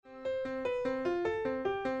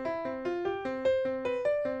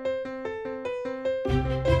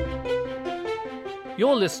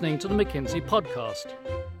You're listening to the McKinsey podcast,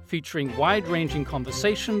 featuring wide-ranging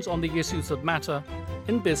conversations on the issues that matter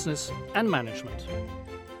in business and management.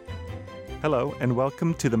 Hello, and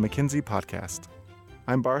welcome to the McKinsey podcast.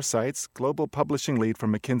 I'm Bar Seitz, Global Publishing Lead for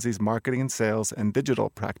McKinsey's Marketing and Sales and Digital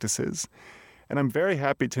Practices. And I'm very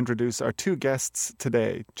happy to introduce our two guests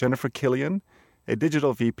today, Jennifer Killian, a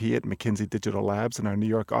Digital VP at McKinsey Digital Labs in our New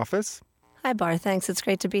York office. Hi, Bar. Thanks. It's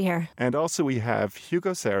great to be here. And also we have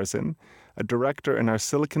Hugo Sarrazin, a director in our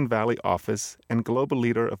Silicon Valley office and global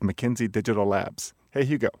leader of McKinsey Digital Labs. Hey,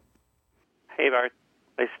 Hugo. Hey, Bart.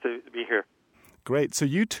 Nice to be here. Great. So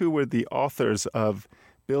you two were the authors of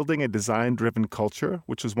Building a Design-Driven Culture,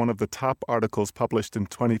 which was one of the top articles published in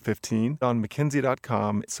 2015 on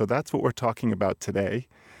McKinsey.com. So that's what we're talking about today.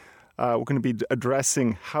 We're going to be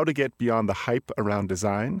addressing how to get beyond the hype around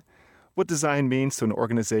design, what design means to an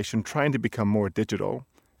organization trying to become more digital,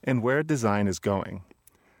 and where design is going.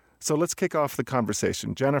 So let's kick off the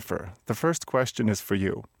conversation. Jennifer, the first question is for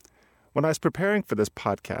you. When I was preparing for this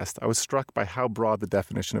podcast, I was struck by how broad the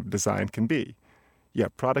definition of design can be. You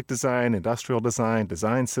have product design, industrial design,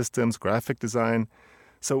 design systems, graphic design.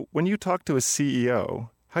 So when you talk to a CEO,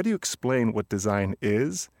 how do you explain what design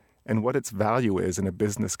is and what its value is in a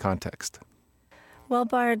business context? Well,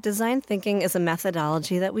 Bar, design thinking is a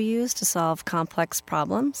methodology that we use to solve complex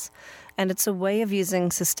problems, and it's a way of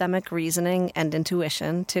using systemic reasoning and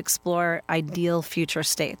intuition to explore ideal future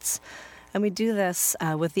states. And we do this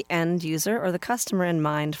with the end user or the customer in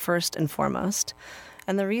mind first and foremost.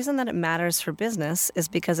 And the reason that it matters for business is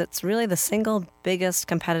because it's really the single biggest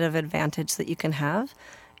competitive advantage that you can have.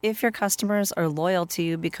 If your customers are loyal to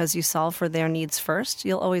you because you solve for their needs first,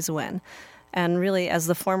 you'll always win. And really, as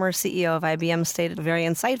the former CEO of IBM stated very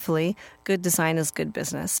insightfully, good design is good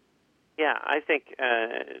business. Yeah, I think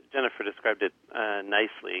Jennifer described it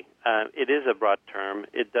nicely. It is a broad term.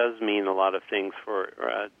 It does mean a lot of things for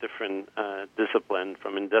different disciplines,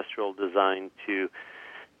 from industrial design to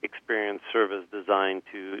experience service design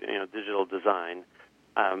to digital design.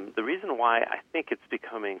 The reason why I think it's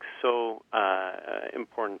becoming so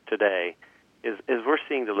important today is we're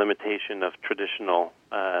seeing the limitation of traditional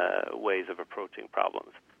ways of approaching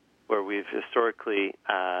problems, where we've historically,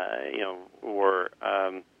 were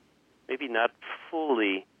maybe not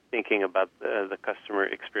fully thinking about the customer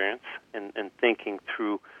experience and thinking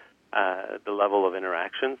through the level of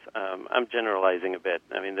interactions. I'm generalizing a bit.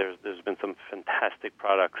 I mean, there's been some fantastic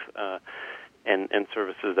products and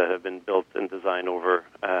services that have been built and designed over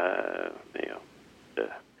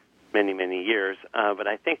many, many years. But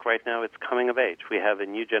I think right now it's coming of age. We have a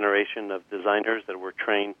new generation of designers that were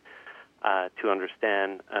trained to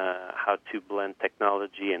understand how to blend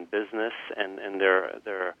technology and business, and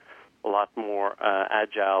they're a lot more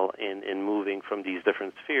agile in moving from these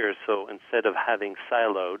different spheres. So instead of having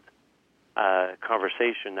siloed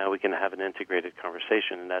conversation, now we can have an integrated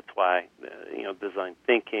conversation, and that's why design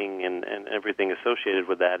thinking and everything associated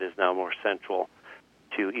with that is now more central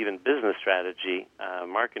to even business strategy,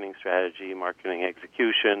 marketing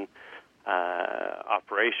execution,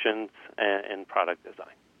 operations, and product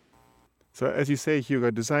design. So as you say, Hugo,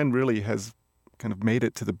 design really has kind of made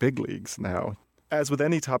it to the big leagues now. As with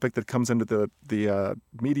any topic that comes into the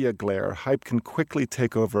media glare, hype can quickly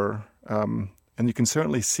take over, and you can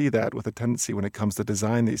certainly see that with a tendency when it comes to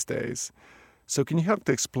design these days. So can you help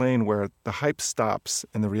to explain where the hype stops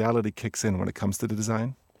and the reality kicks in when it comes to the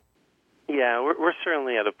design? Yeah, we're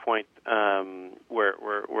certainly at a point where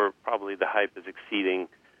probably the hype is exceeding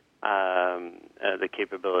the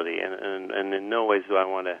capability, and in no ways do I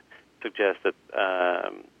want to suggest that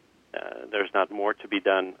there's not more to be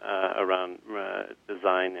done around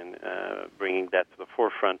design and bringing that to the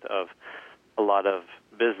forefront of a lot of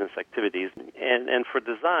business activities. And for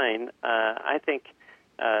design, I think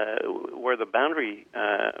where the boundary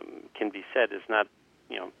can be set is not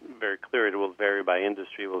very clear. It will vary by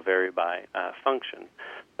industry, will vary by function.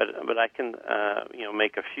 But I can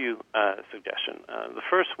make a few suggestions. The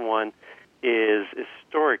first one is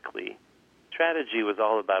historically, strategy was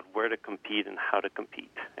all about where to compete and how to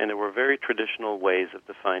compete. And there were very traditional ways of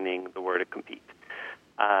defining the where to compete.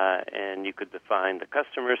 And you could define the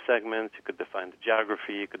customer segments, you could define the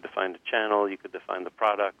geography, you could define the channel, you could define the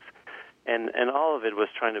products. And all of it was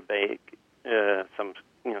trying to make some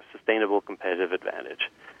sustainable competitive advantage.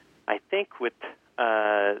 I think with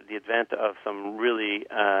the advent of some really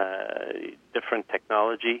different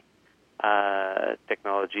technologies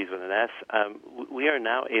with an S, we are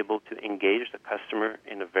now able to engage the customer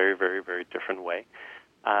in a very, very, very different way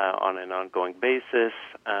on an ongoing basis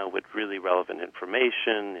with really relevant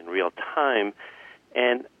information in real time.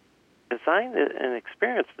 And design and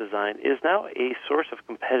experience design is now a source of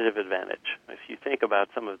competitive advantage. If you think about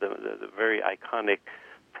some of the very iconic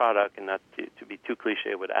product, and not to be too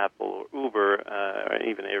cliche with Apple or Uber or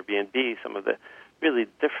even Airbnb, some of the really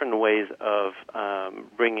different ways of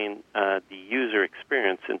bringing the user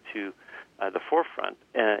experience into the forefront,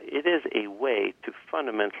 it is a way to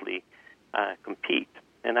fundamentally compete.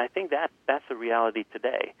 And I think that's a reality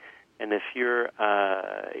today. And if you're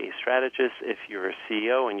a strategist, if you're a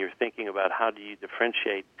CEO, and you're thinking about how do you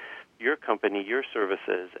differentiate your company, your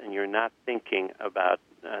services, and you're not thinking about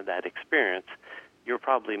that experience, you're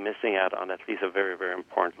probably missing out on at least a very, very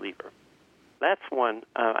important lever. That's one.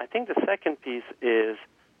 I think the second piece is,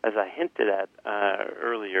 as I hinted at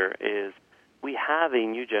earlier, is we have a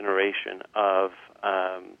new generation of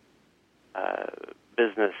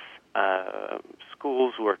business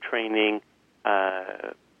schools who are training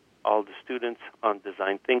all the students on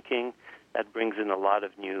design thinking. That brings in a lot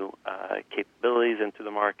of new capabilities into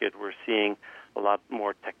the market. We're seeing a lot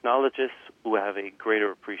more technologists who have a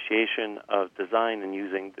greater appreciation of design and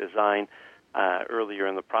using design earlier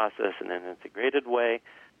in the process in an integrated way.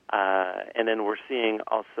 And then we're seeing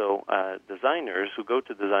also designers who go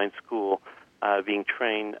to design school being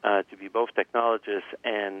trained to be both technologists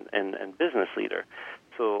and business leader.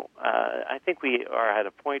 So I think we are at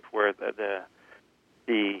a point where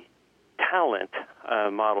the talent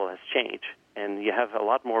model has changed, and you have a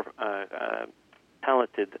lot more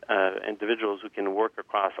talented individuals who can work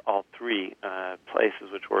across all three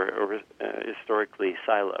places, which were historically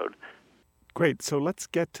siloed. Great. So let's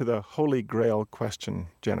get to the holy grail question,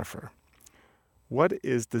 Jennifer. What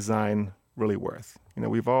is design really worth? You know,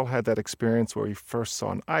 we've all had that experience where we first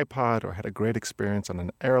saw an iPod or had a great experience on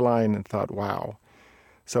an airline and thought, wow.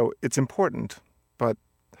 So it's important, but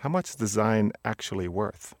how much is design actually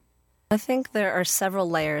worth? I think there are several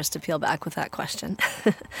layers to peel back with that question.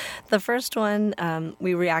 The first one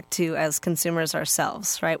we react to as consumers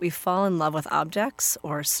ourselves, right? We fall in love with objects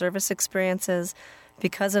or service experiences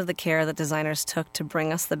because of the care that designers took to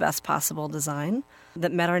bring us the best possible design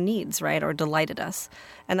that met our needs, right, or delighted us.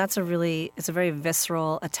 And it's a very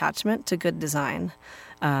visceral attachment to good design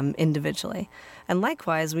individually. And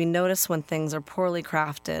likewise, we notice when things are poorly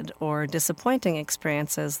crafted or disappointing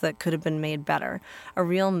experiences that could have been made better, a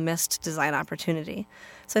real missed design opportunity.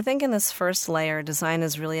 So I think in this first layer, design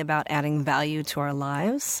is really about adding value to our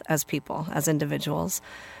lives as people, as individuals.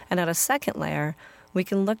 And at a second layer, we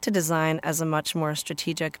can look to design as a much more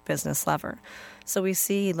strategic business lever. So we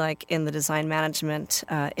see, like in the Design Management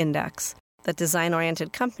Index, that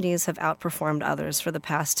design-oriented companies have outperformed others for the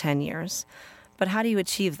past 10 years. But how do you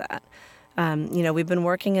achieve that? We've been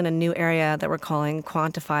working in a new area that we're calling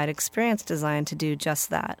quantified experience design to do just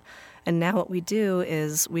that. And now what we do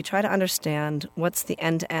is we try to understand what's the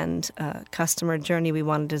end-to-end customer journey we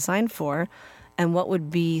want to design for, and what would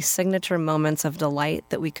be signature moments of delight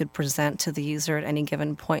that we could present to the user at any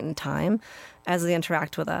given point in time as they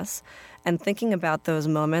interact with us. And thinking about those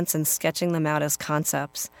moments and sketching them out as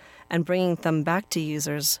concepts and bringing them back to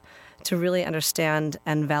users to really understand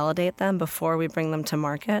and validate them before we bring them to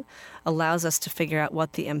market allows us to figure out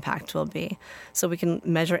what the impact will be. So we can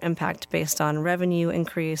measure impact based on revenue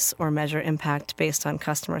increase or measure impact based on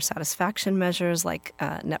customer satisfaction measures like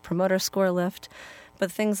Net Promoter Score lift,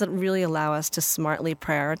 but things that really allow us to smartly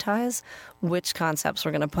prioritize which concepts we're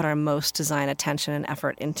going to put our most design attention and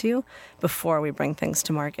effort into before we bring things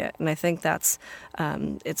to market. And I think that's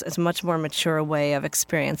it's a much more mature way of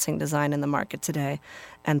experiencing design in the market today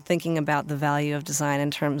and thinking about the value of design in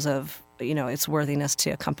terms of, its worthiness to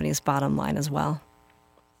a company's bottom line as well.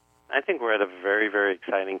 I think we're at a very, very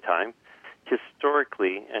exciting time.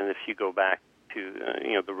 Historically, and if you go back to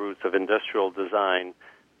the roots of industrial design,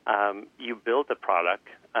 you build a product,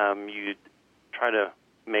 you try to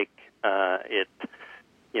make it,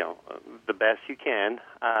 the best you can,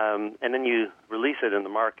 and then you release it in the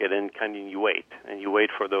market and you wait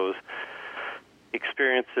for those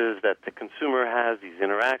experiences that the consumer has, these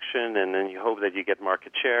interactions, and then you hope that you get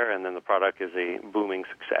market share, and then the product is a booming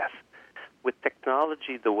success. With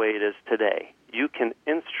technology the way it is today, you can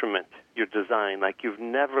instrument your design like you've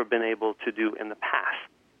never been able to do in the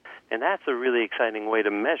past. And that's a really exciting way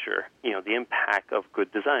to measure, the impact of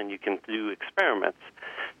good design. You can do experiments.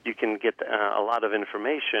 You can get a lot of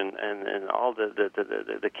information and all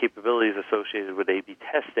the capabilities associated with A/B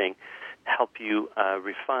testing help you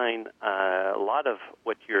refine a lot of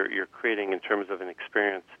what you're creating in terms of an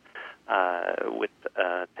experience with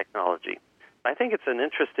technology. I think it's an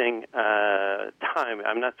interesting time.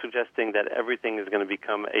 I'm not suggesting that everything is going to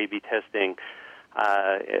become A/B testing.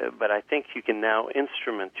 But I think you can now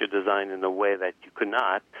instrument your design in a way that you could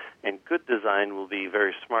not And good design will be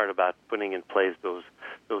very smart about putting in place those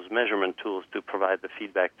measurement tools to provide the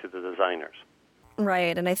feedback to the designers.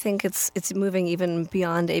 Right, and I think it's moving even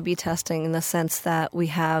beyond A/B testing in the sense that we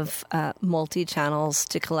have multi-channels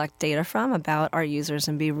to collect data from about our users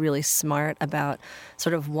and be really smart about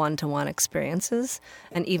sort of one-to-one experiences,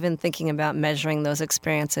 and even thinking about measuring those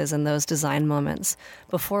experiences and those design moments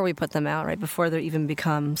before we put them out, right, before they even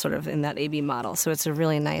become sort of in that A/B model. So it's a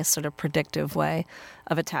really nice sort of predictive way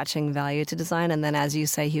of attaching value to design, and then, as you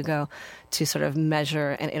say, Hugo, to sort of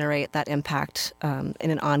measure and iterate that impact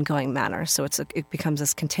in an ongoing manner. So it becomes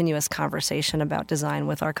this continuous conversation about design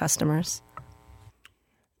with our customers.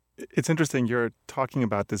 It's interesting. You're talking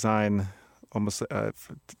about design almost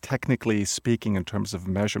technically speaking in terms of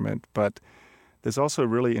measurement, but there's also a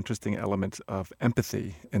really interesting element of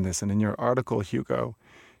empathy in this. And in your article, Hugo,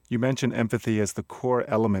 you mention empathy as the core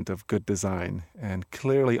element of good design, and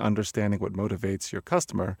clearly understanding what motivates your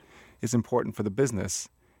customer is important for the business.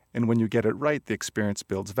 And when you get it right, the experience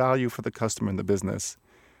builds value for the customer and the business.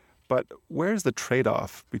 But where's the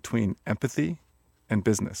trade-off between empathy and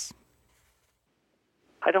business?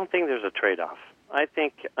 I don't think there's a trade-off. I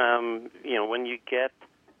think, when you get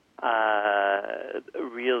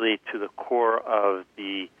really to the core of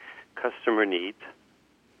the customer need,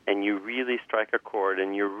 and you really strike a chord,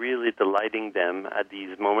 and you're really delighting them at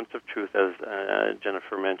these moments of truth, as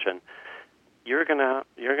Jennifer mentioned, you're gonna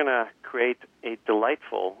create a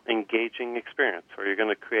delightful, engaging experience, or you're going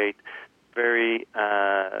to create very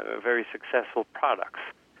successful products,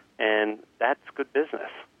 and that's good business.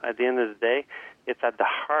 At the end of the day, it's at the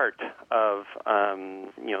heart of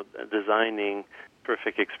designing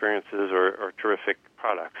terrific experiences or terrific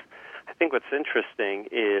products. I think what's interesting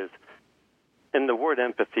is, and the word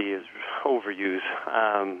empathy is overused,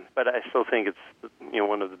 but I still think it's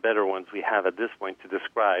one of the better ones we have at this point to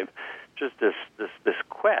describe just this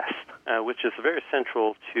quest, which is very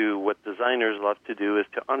central to what designers love to do, is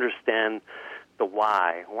to understand the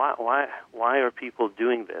why. Why are people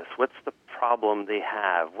doing this? What's the problem they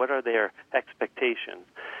have? What are their expectations?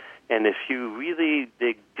 And if you really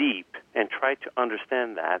dig deep and try to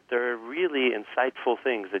understand that, there are really insightful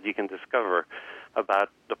things that you can discover about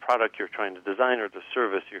the product you're trying to design or the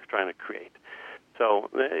service you're trying to create. So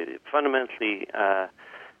fundamentally,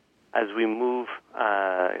 as we move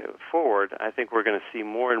forward, I think we're going to see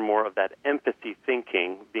more and more of that empathy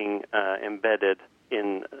thinking being embedded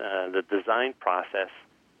in the design process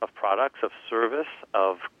of products, of service,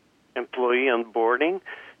 of employee onboarding,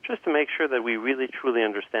 just to make sure that we really truly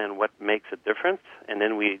understand what makes a difference, and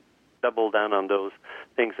then we double down on those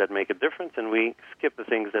things that make a difference, and we skip the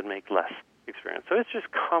things that make less experience. So it's just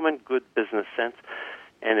common good business sense,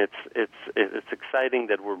 and it's exciting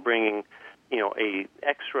that we're bringing a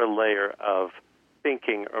extra layer of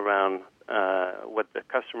thinking around what the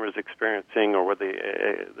customer is experiencing or what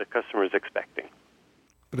the customer is expecting.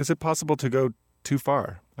 But is it possible to go too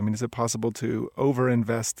far? I mean, is it possible to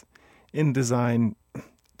overinvest in design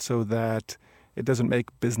so that it doesn't make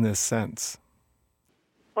business sense?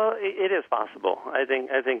 Well, it is possible. I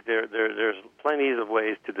think there's plenty of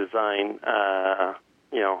ways to design,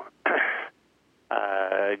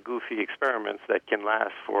 goofy experiments that can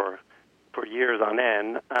last for years on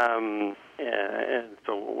end. And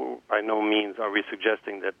so, by no means are we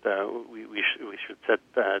suggesting that we should set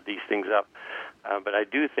these things up. But I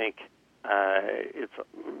do think it's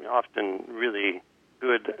often really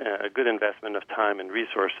a good investment of time and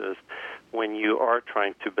resources when you are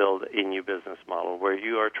trying to build a new business model, where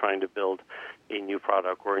you are trying to build a new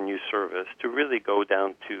product or a new service, to really go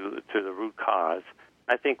down to the root cause.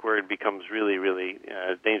 I think where it becomes really, really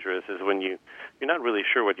dangerous is when you're not really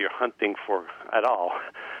sure what you're hunting for at all,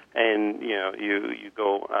 and you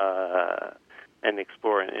go and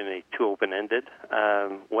explore in a too open-ended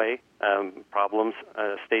way problems,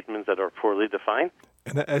 statements that are poorly defined.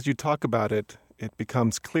 And as you talk about it, it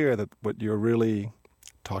becomes clear that what you're really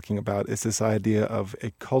talking about is this idea of a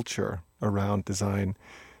culture around design.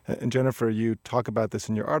 And Jennifer, you talk about this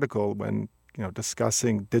in your article when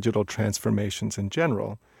discussing digital transformations in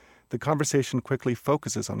general. The conversation quickly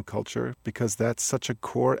focuses on culture because that's such a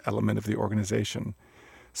core element of the organization.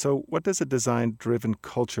 So what does a design-driven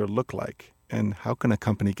culture look like, and how can a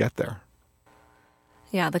company get there?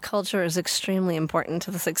 Yeah, the culture is extremely important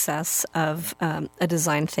to the success of a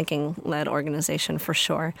design thinking-led organization, for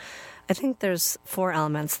sure. I think there's 4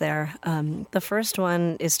 elements there. The first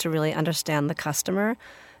one is to really understand the customer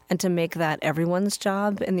and to make that everyone's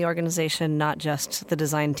job in the organization, not just the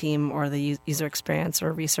design team or the user experience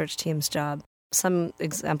or research team's job. Some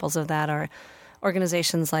examples of that are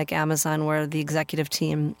organizations like Amazon, where the executive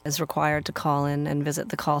team is required to call in and visit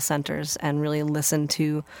the call centers and really listen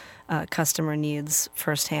to customer needs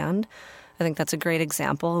firsthand. I think that's a great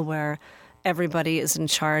example where everybody is in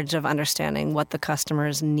charge of understanding what the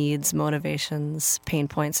customer's needs, motivations, pain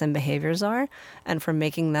points, and behaviors are, and for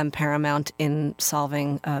making them paramount in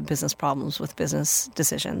solving business problems with business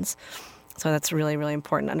decisions. So that's really, really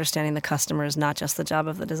important. Understanding the customer is not just the job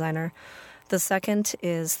of the designer. The second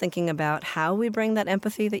is thinking about how we bring that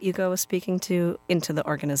empathy that Hugo was speaking to into the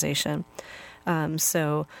organization.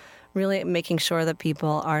 So really making sure that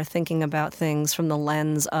people are thinking about things from the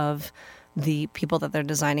lens of the people that they're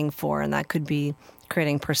designing for, and that could be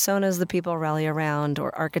creating personas that people rally around,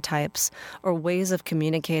 or archetypes, or ways of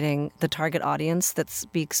communicating the target audience that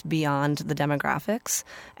speaks beyond the demographics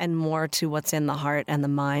and more to what's in the heart and the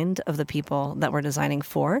mind of the people that we're designing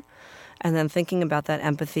for. And then thinking about that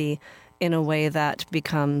empathy in a way that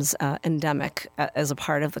becomes endemic as a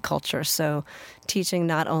part of the culture. So teaching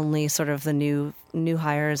not only sort of the new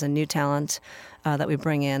hires and new talent that we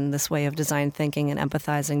bring in, this way of design thinking and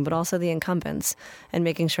empathizing, but also the incumbents, and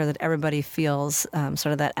making sure that everybody feels sort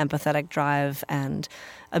of that empathetic drive and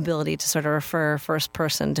ability to sort of refer first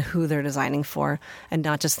person to who they're designing for, and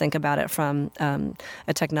not just think about it from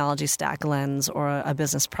a technology stack lens or a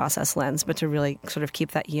business process lens, but to really sort of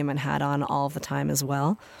keep that human hat on all the time as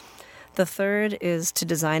well. The third is to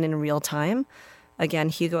design in real time. Again,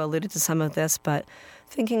 Hugo alluded to some of this, but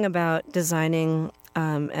thinking about designing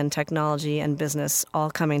and technology and business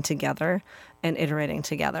all coming together and iterating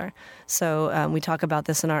together. So we talk about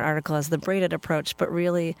this in our article as the braided approach, but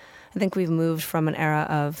really I think we've moved from an era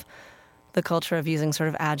of the culture of using sort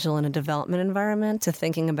of agile in a development environment to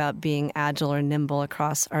thinking about being agile or nimble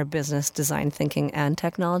across our business, design thinking, and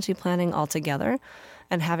technology planning all together,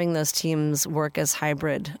 and having those teams work as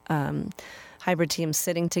hybrid teams,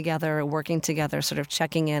 sitting together, working together, sort of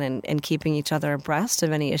checking in and keeping each other abreast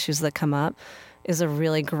of any issues that come up is a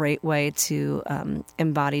really great way to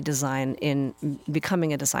embody design in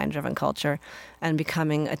becoming a design-driven culture and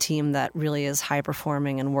becoming a team that really is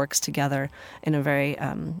high-performing and works together in a very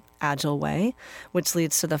agile way, which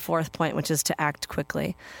leads to the fourth point, which is to act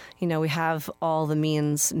quickly. You know, we have all the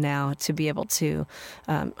means now to be able to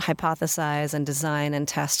hypothesize and design and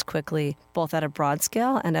test quickly, both at a broad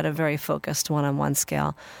scale and at a very focused one-on-one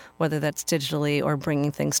scale, whether that's digitally or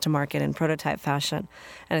bringing things to market in prototype fashion.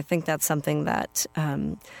 And I think that's something that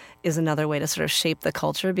is another way to sort of shape the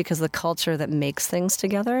culture, because the culture that makes things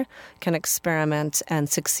together can experiment and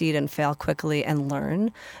succeed and fail quickly and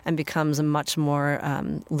learn, and becomes a much more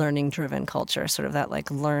learning-driven culture, sort of that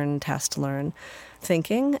like learn, test, learn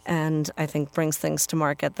thinking, and I think brings things to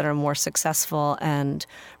market that are more successful and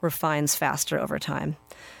refines faster over time.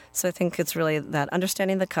 So I think it's really that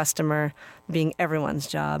understanding the customer being everyone's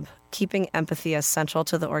job, keeping empathy as central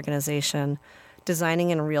to the organization, designing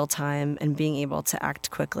in real time, and being able to act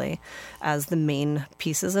quickly as the main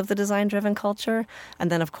pieces of the design-driven culture.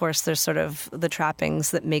 And then, of course, there's sort of the trappings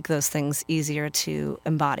that make those things easier to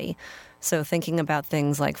embody. So thinking about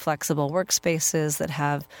things like flexible workspaces that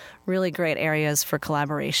have really great areas for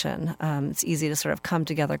collaboration. It's easy to sort of come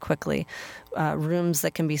together quickly. Rooms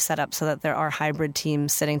that can be set up so that there are hybrid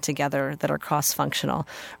teams sitting together that are cross-functional.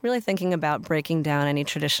 Really thinking about breaking down any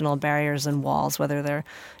traditional barriers and walls, whether they're,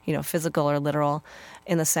 physical or literal,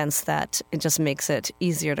 in the sense that it just makes it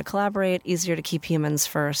easier to collaborate, easier to keep humans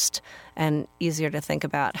first, and easier to think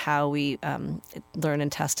about how we learn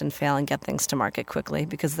and test and fail and get things to market quickly,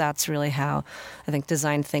 because that's really how I think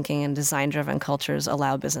design thinking and design-driven cultures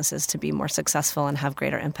allow businesses to be more successful and have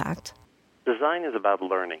greater impact. Design is about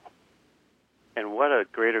learning. And what a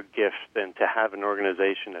greater gift than to have an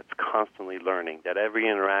organization that's constantly learning, that every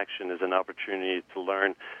interaction is an opportunity to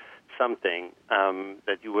learn something,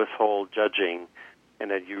 that you withhold judging, and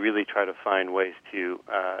that you really try to find ways to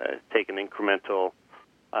take an incremental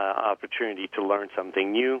opportunity to learn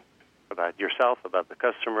something new about yourself, about the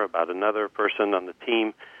customer, about another person on the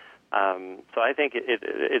team. So I think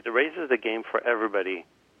it raises the game for everybody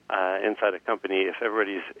inside a company. If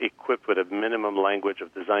everybody's equipped with a minimum language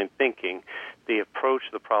of design thinking, they approach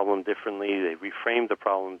the problem differently, they reframe the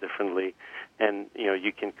problem differently, and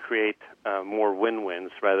you can create more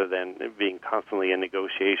win-wins rather than being constantly in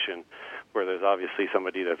negotiation where there's obviously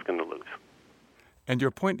somebody that's going to lose. And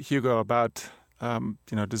your point, Hugo, about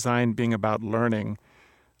design being about learning,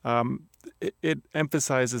 it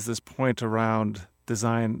emphasizes this point around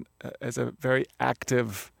design as a very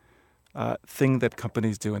active thing that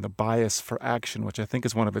companies do, and the bias for action, which I think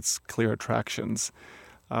is one of its clear attractions.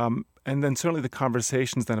 And then certainly the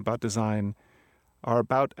conversations then about design are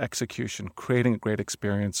about execution, creating a great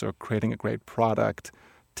experience or creating a great product,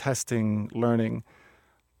 testing, learning.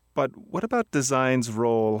 But what about design's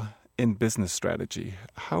role in business strategy?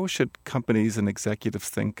 How should companies and executives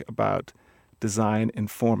think about design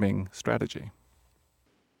informing strategy?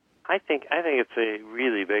 I think it's a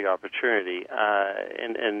really big opportunity,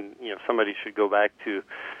 and somebody should go back to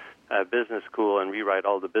business school and rewrite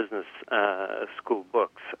all the business school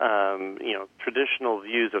books. Traditional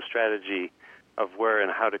views of strategy, of where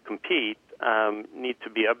and how to compete, need to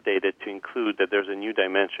be updated to include that there's a new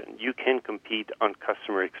dimension. You can compete on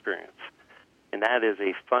customer experience, and that is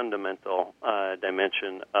a fundamental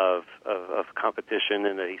dimension of competition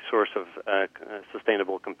and a source of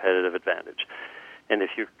sustainable competitive advantage. And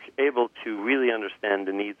if you're able to really understand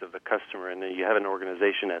the needs of the customer, and then you have an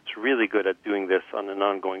organization that's really good at doing this on an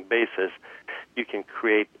ongoing basis, you can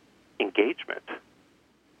create engagement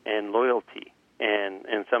and loyalty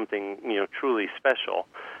and something truly special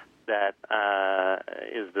that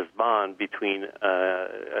is this bond between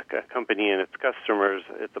a company and its customers.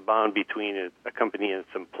 It's a bond between a company and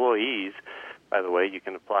its employees. By the way, you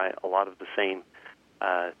can apply a lot of the same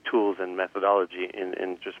tools and methodology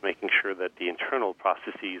in just making sure that the internal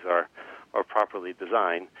processes are properly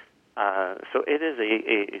designed. So it is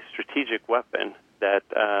a strategic weapon that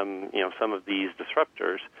some of these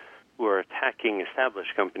disruptors who are attacking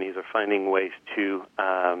established companies are finding ways to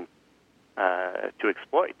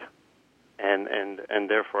exploit. And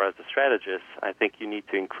therefore, as a strategist, I think you need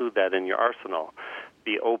to include that in your arsenal.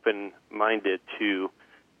 Be open-minded to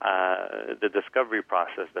the discovery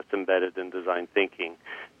process that's embedded in design thinking.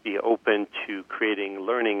 Be open to creating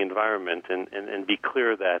learning environment and be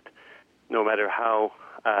clear that no matter how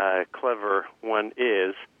clever one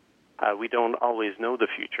is, we don't always know the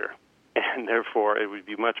future. And therefore, it would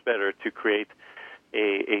be much better to create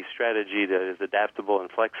a strategy that is adaptable and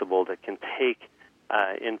flexible, that can take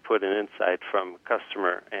input and insight from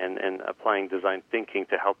customer and applying design thinking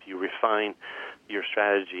to help you refine your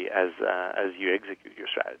strategy as you execute your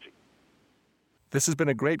strategy. This has been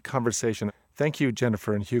a great conversation. Thank you,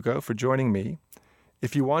 Jennifer and Hugo, for joining me.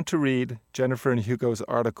 If you want to read Jennifer and Hugo's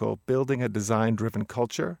article, Building a Design-Driven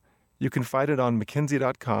Culture, you can find it on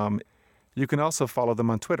McKinsey.com. You can also follow them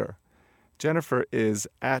on Twitter. Jennifer is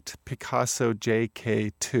at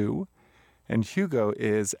PicassoJK2, and Hugo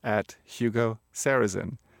is at Hugo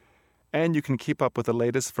Sarrazin. And you can keep up with the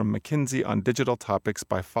latest from McKinsey on digital topics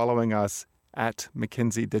by following us at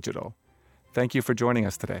McKinsey Digital. Thank you for joining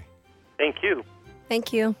us today. Thank you.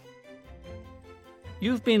 Thank you.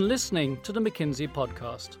 You've been listening to the McKinsey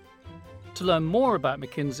podcast. To learn more about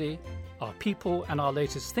McKinsey, our people, and our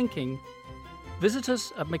latest thinking, visit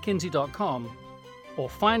us at mckinsey.com or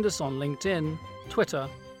find us on LinkedIn, Twitter,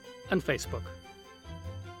 and Facebook.